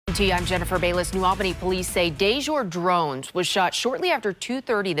I'm Jennifer Bayless. New Albany police say Dejor Drones was shot shortly after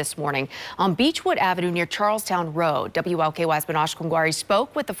 2:30 this morning on Beechwood Avenue near Charlestown Road. WLKY's Manash Kungwari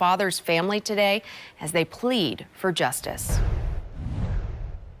spoke with the father's family today as they plead for justice.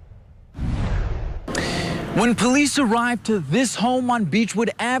 When police arrived to this home on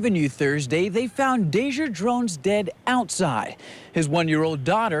Beechwood Avenue Thursday, they found Dejor Drones dead outside. His one-year-old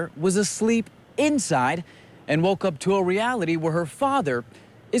daughter was asleep inside and woke up to a reality where her father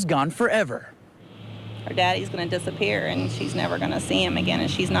is gone forever. Her daddy's going to disappear and she's never going to see him again,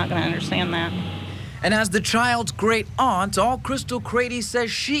 and she's not going to understand that. And as the child's great aunt, all Crystal Crady says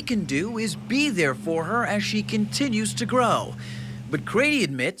she can do is be there for her as she continues to grow. But Crady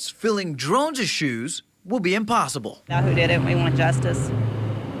admits filling Drones' shoes will be impossible. Now who did it? We want justice.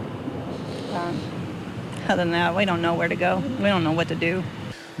 Other than that, we don't know where to go. We don't know what to do.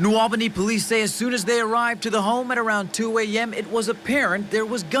 New Albany police say as soon as they arrived to the home at around 2 a.m., it was apparent there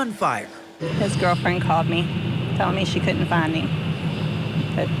was gunfire. His girlfriend called me, telling me she couldn't find him,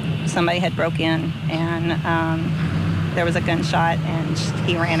 that somebody had broke in and there was a gunshot and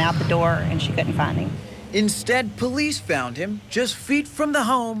he ran out the door and she couldn't find him. Instead, police found him just feet from the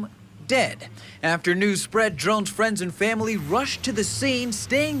home, dead. After news spread, Drones' friends and family rushed to the scene,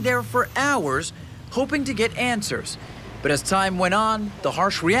 staying there for hours, hoping to get answers. But as time went on, the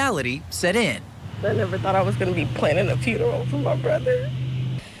harsh reality set in. I never thought I was going to be planning a funeral for my brother.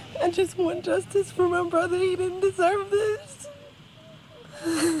 I just want justice for my brother. He didn't deserve this.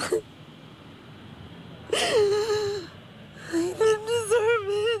 He didn't deserve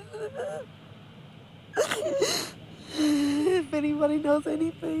it. If anybody knows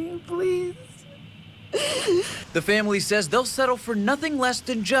anything, please. The family says they'll settle for nothing less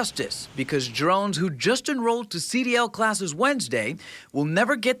than justice because Drones, who just enrolled to CDL classes Wednesday, will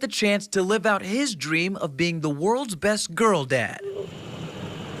never get the chance to live out his dream of being the world's best girl dad.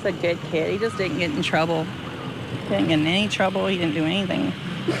 He's a good kid. He just didn't get in trouble. He didn't get in any trouble. He didn't do anything.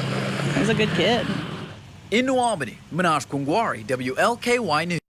 He was a good kid. In New Albany, Manash Kungwari, WLKY News.